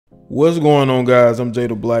What's going on, guys? I'm Jay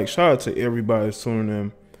the Black. Shout out to everybody that's tuning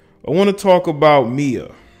in. I want to talk about Mia,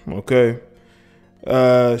 okay?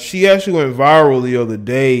 She actually went viral the other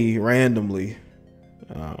day randomly.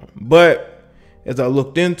 But as I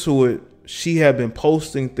looked into it, she had been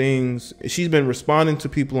posting things. She's been responding to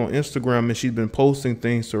people on Instagram, and she's been posting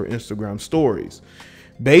things to her Instagram stories.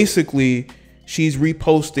 Basically, she's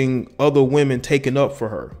reposting other women taking up for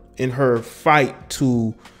her in her fight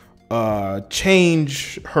to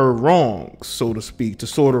change her wrongs, so to speak, to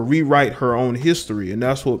sort of rewrite her own history. And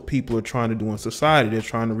that's what people are trying to do in society. They're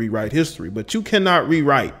trying to rewrite history, but you cannot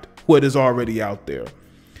rewrite what is already out there.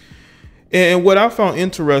 And what I found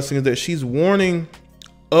interesting is that she's warning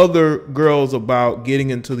other girls about getting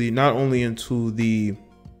into not only into the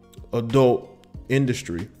adult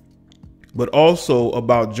industry, but also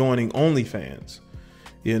about joining OnlyFans.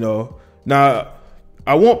 You know, now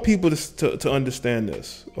I want people to understand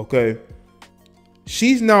this, okay?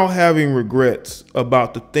 She's now having regrets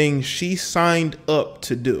about the things she signed up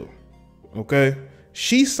to do, okay?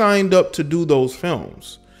 She signed up to do those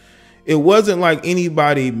films. It wasn't like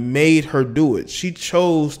anybody made her do it. She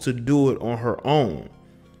chose to do it on her own.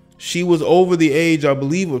 She was over the age, I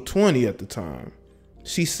believe, of 20 at the time.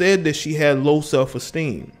 She said that she had low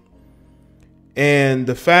self-esteem. And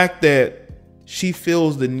the fact that she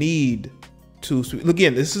feels the need to,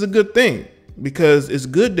 again, this is a good thing, because it's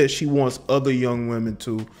good that she wants other young women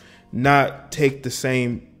to not take the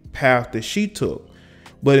same path that she took.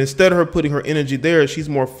 But instead of her putting her energy there, she's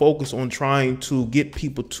more focused on trying to get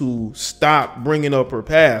people to stop bringing up her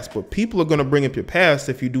past. But people are going to bring up your past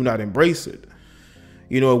if you do not embrace it.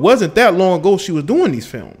 You know, it wasn't that long ago she was doing these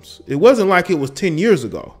films. It wasn't like it was 10 years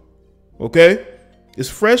ago. Okay? It's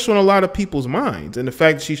fresh on a lot of people's minds. And the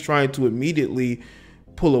fact that she's trying to immediately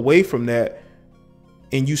pull away from that,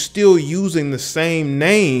 and you still using the same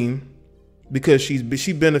name because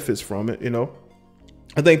she benefits from it, you know,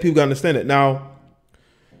 I think people gotta understand it. Now,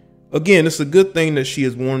 again, it's a good thing that she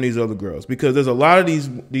has warned these other girls, because there's a lot of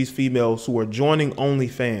these females who are joining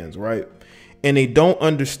OnlyFans, right? And they don't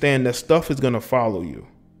understand that stuff is gonna follow you,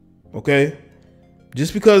 okay?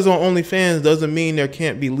 Just because it's on OnlyFans doesn't mean there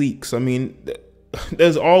can't be leaks. I mean,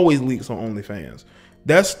 there's always leaks on OnlyFans.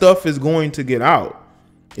 That stuff is going to get out.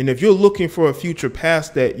 And if you're looking for a future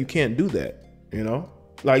past that, you can't do that, you know?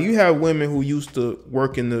 Like, you have women who used to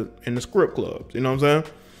work in the script clubs, you know what I'm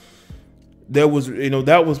saying? There was, you know,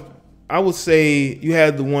 that was, I would say you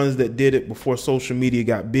had the ones that did it before social media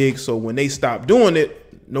got big. So when they stopped doing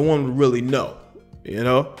it, no one would really know, you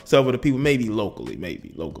know? Except for the people, maybe locally.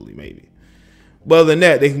 But other than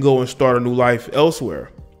that, they can go and start a new life elsewhere.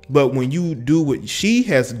 But when you do what she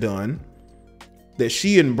has done, that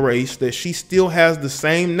she embraced, that she still has the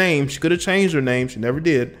same name. She could have changed her name. She never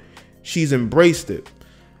did. She's embraced it.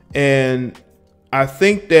 And I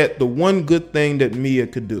think that the one good thing that Mia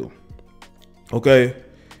could do, okay,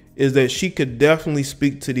 is that she could definitely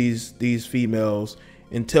speak to these females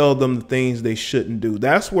and tell them the things they shouldn't do.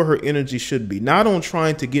 That's where her energy should be. Not on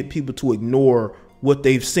trying to get people to ignore what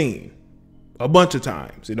they've seen a bunch of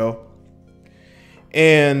times, you know?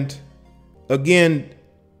 And again,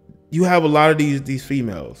 you have a lot of these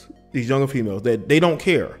females, these younger females, that they don't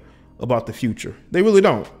care about the future. They really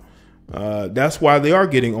don't. That's why they are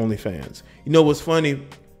getting OnlyFans. You know what's funny?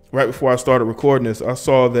 Right before I started recording this, I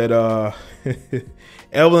saw that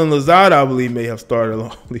Evelyn Lozada, I believe, may have started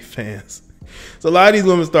OnlyFans. So a lot of these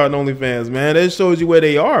women starting OnlyFans, man. That shows you where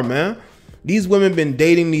they are, man. These women been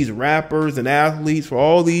dating these rappers and athletes for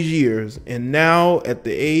all these years, and now at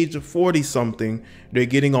the age of 40-something, they're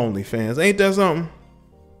getting OnlyFans. Ain't that something?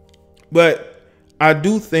 But I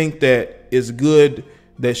do think that it's good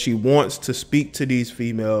that she wants to speak to these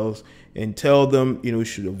females and tell them, you know, you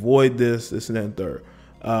should avoid this, and that, and third.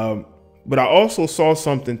 But I also saw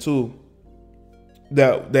something too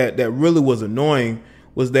that really was annoying,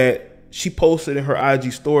 was that she posted in her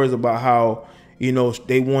IG stories about how, you know,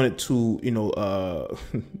 they wanted to, you know,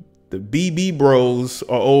 the BB bros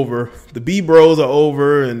are over. The B bros are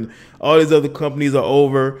over, and all these other companies are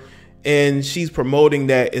over. And she's promoting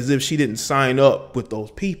that as if she didn't sign up with those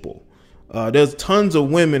people. There's tons of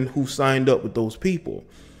women who signed up with those people.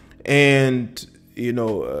 And, you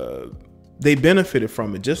know, they benefited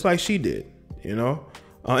from it just like she did, you know.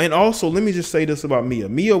 And also, let me just say this about Mia.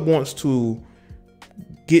 Mia wants to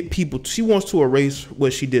get people, she wants to erase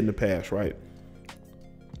what she did in the past, right?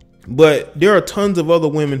 But there are tons of other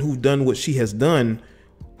women who've done what she has done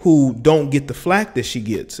who don't get the flack that she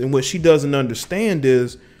gets. And what she doesn't understand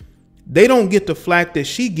is they don't get the flack that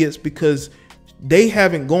she gets because they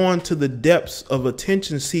haven't gone to the depths of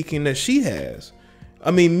attention seeking that she has.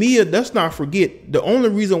 I mean, Mia, let's not forget, the only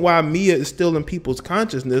reason why Mia is still in people's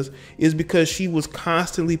consciousness is because she was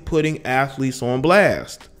constantly putting athletes on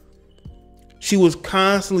blast. She was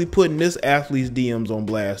constantly putting this athlete's DMs on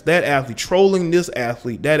blast. That athlete, trolling this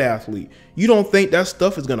athlete, that athlete. You don't think that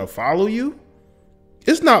stuff is going to follow you?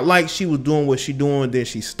 It's not like she was doing what she doing, then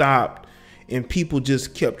she stopped and people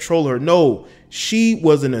just kept trolling her. No, she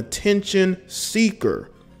was an attention seeker.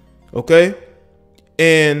 Okay?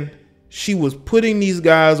 And she was putting these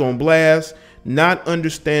guys on blast, not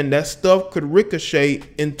understand that stuff could ricochet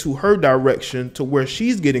into her direction to where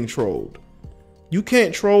she's getting trolled. You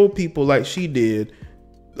can't troll people like she did,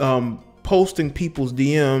 posting people's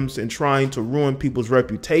DMs and trying to ruin people's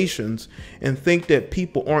reputations and think that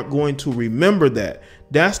people aren't going to remember that.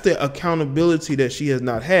 That's the accountability that she has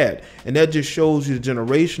not had. And that just shows you the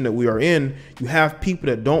generation that we are in. You have people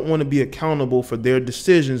that don't want to be accountable for their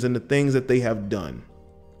decisions and the things that they have done.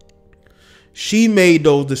 She made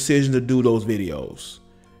those decisions to do those videos.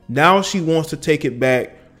 Now she wants to take it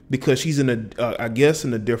back because she's in I guess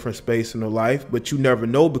in a different space in her life, but you never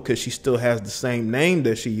know because she still has the same name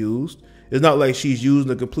that she used. It's not like she's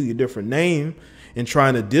using a completely different name and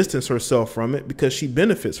trying to distance herself from it because she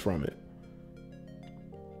benefits from it.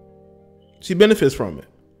 She benefits from it.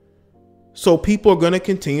 So people are going to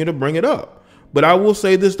continue to bring it up. But I will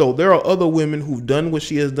say this, though. There are other women who've done what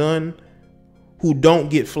she has done who don't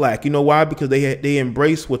get flack. You know why? Because they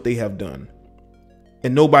embrace what they have done.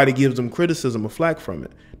 And nobody gives them criticism or flack from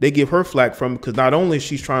it. They give her flack from it because not only is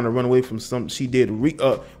she trying to run away from something she did,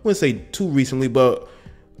 I wouldn't say too recently, but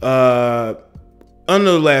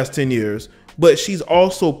under the last 10 years, but she's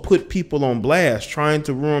also put people on blast, trying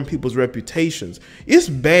to ruin people's reputations. It's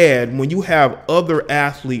bad when you have other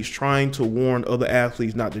athletes trying to warn other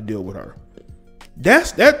athletes not to deal with her.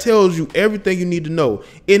 That tells you everything you need to know.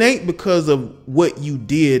 It ain't because of what you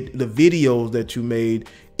did, the videos that you made.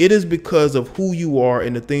 It is because of who you are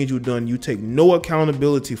and the things you've done. You take no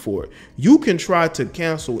accountability for it. You can try to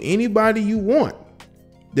cancel anybody you want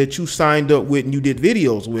that you signed up with and you did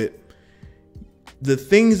videos with. The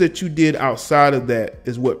things that you did outside of that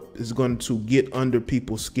is what is going to get under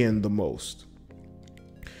people's skin the most.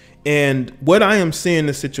 And what I am seeing in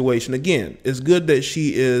the situation, again, it's good that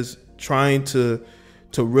she is trying to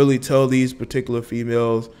really tell these particular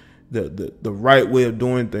females the right way of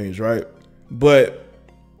doing things, right? But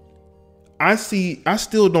I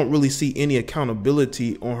still don't really see any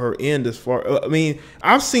accountability on her end as far, I mean,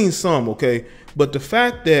 I've seen some, okay, but the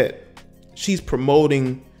fact that she's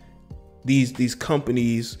promoting these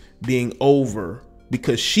companies being over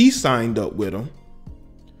because she signed up with them,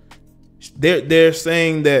 they're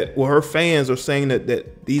saying that, well, her fans are saying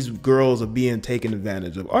that these girls are being taken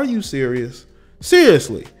advantage of. Are you serious?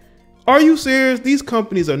 Seriously, are you serious? These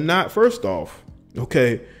companies are not, first off,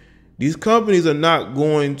 okay, these companies are not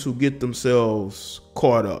going to get themselves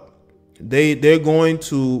caught up. They're going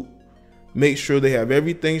to make sure they have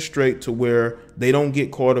everything straight to where they don't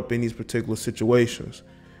get caught up in these particular situations.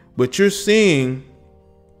 But you're seeing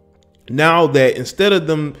now that instead of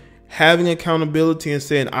them having accountability and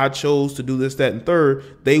saying, I chose to do this, that, and third,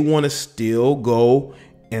 they want to still go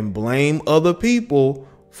and blame other people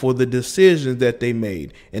for the decisions that they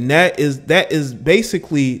made. And that is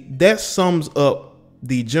basically, that sums up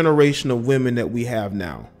the generation of women that we have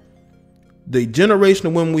now. The generation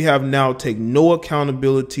of women we have now take no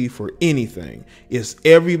accountability for anything. It's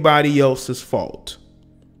everybody else's fault.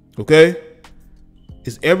 Okay?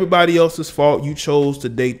 It's everybody else's fault you chose to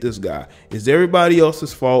date this guy. It's everybody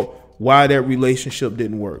else's fault why that relationship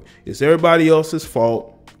didn't work. It's everybody else's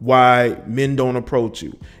fault why men don't approach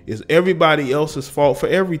you. It's everybody else's fault for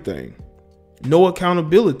everything. No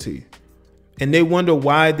accountability. And they wonder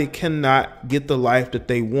why they cannot get the life that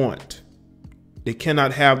they want. They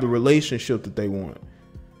cannot have the relationship that they want.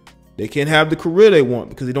 They can't have the career they want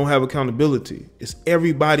because they don't have accountability. It's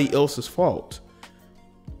everybody else's fault.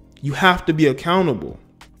 You have to be accountable.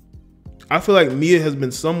 I feel like Mia has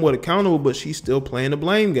been somewhat accountable, but she's still playing the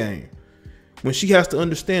blame game. When she has to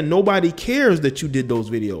understand nobody cares that you did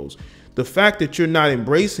those videos. The fact that you're not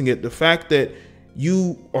embracing it, the fact that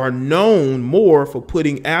you are known more for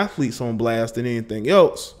putting athletes on blast than anything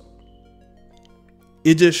else,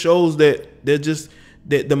 it just shows that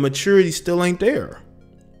that the maturity still ain't there.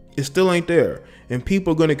 It still ain't there. And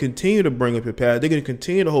people are going to continue to bring up your past. They're going to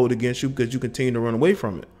continue to hold against you because you continue to run away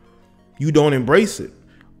from it. You don't embrace it.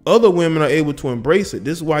 Other women are able to embrace it.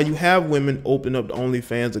 This is why you have women open up the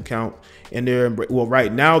OnlyFans account and they're, well,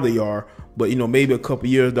 right now they are, but you know, maybe a couple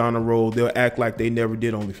years down the road, they'll act like they never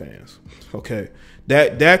did OnlyFans. Okay.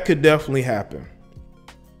 That could definitely happen.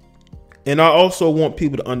 And I also want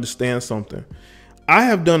people to understand something. I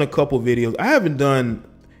have done a couple videos. I haven't done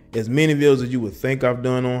as many videos as you would think I've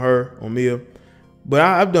done on her, on Mia, but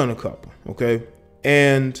I've done a couple, okay?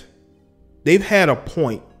 And they've had a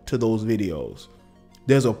point to those videos.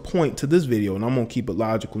 There's a point to this video, and I'm gonna keep it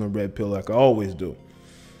logical and red pill like I always do.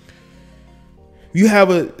 You have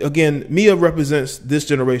again, Mia represents this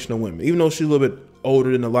generation of women, even though she's a little bit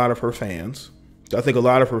older than a lot of her fans. I think a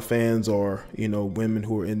lot of her fans are, you know, women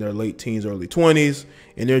who are in their late teens, early 20s,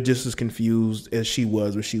 and they're just as confused as she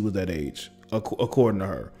was when she was that age, according to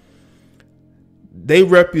her. They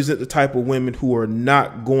represent the type of women who are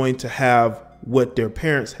not going to have what their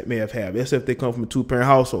parents may have had. That's if they come from a two-parent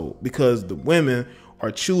household, because the women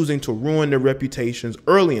are choosing to ruin their reputations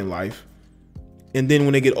early in life. And then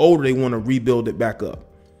when they get older, they want to rebuild it back up.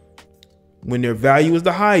 When their value is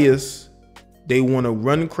the highest, they want to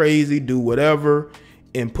run crazy, do whatever,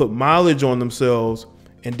 and put mileage on themselves,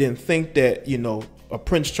 and then think that, you know, a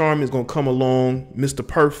Prince Charming is going to come along, Mr.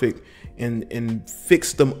 Perfect, and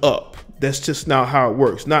fix them up. That's just not how it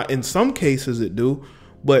works. Not in some cases it do,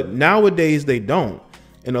 but nowadays they don't.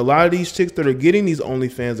 And a lot of these chicks that are getting these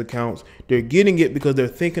OnlyFans accounts, they're getting it because they're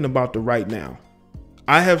thinking about the right now.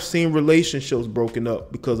 I have seen relationships broken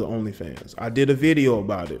up because of OnlyFans. I did a video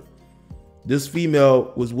about it. This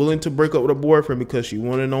female was willing to break up with her boyfriend because she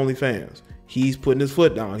wanted an OnlyFans. He's putting his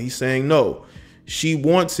foot down. He's saying no. She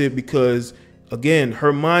wants it because, again,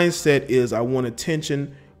 her mindset is, I want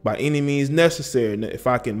attention by any means necessary. And if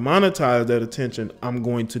I can monetize that attention, I'm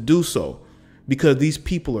going to do so. Because these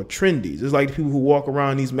people are trendy. It's like the people who walk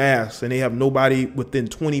around these masks and they have nobody within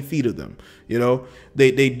 20 feet of them. You know,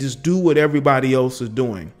 they just do what everybody else is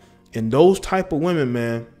doing. And those type of women,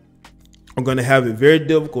 man, are going to have it very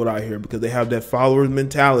difficult out here because they have that followers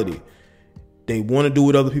mentality. They want to do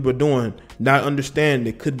what other people are doing, not understand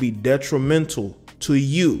it could be detrimental to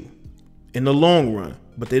you in the long run.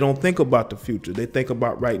 But they don't think about the future. They think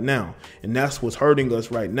about right now. And that's what's hurting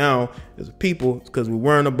us right now as people, because we're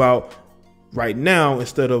worrying about right now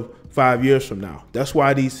instead of 5 years from now. That's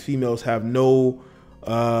why these females have no,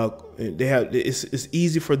 it's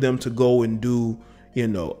easy for them to go and do, you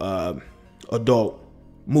know, adult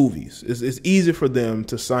movies. It's easy for them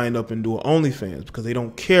to sign up and do an OnlyFans because they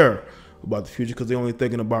don't care about the future, because they're only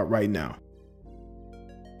thinking about right now.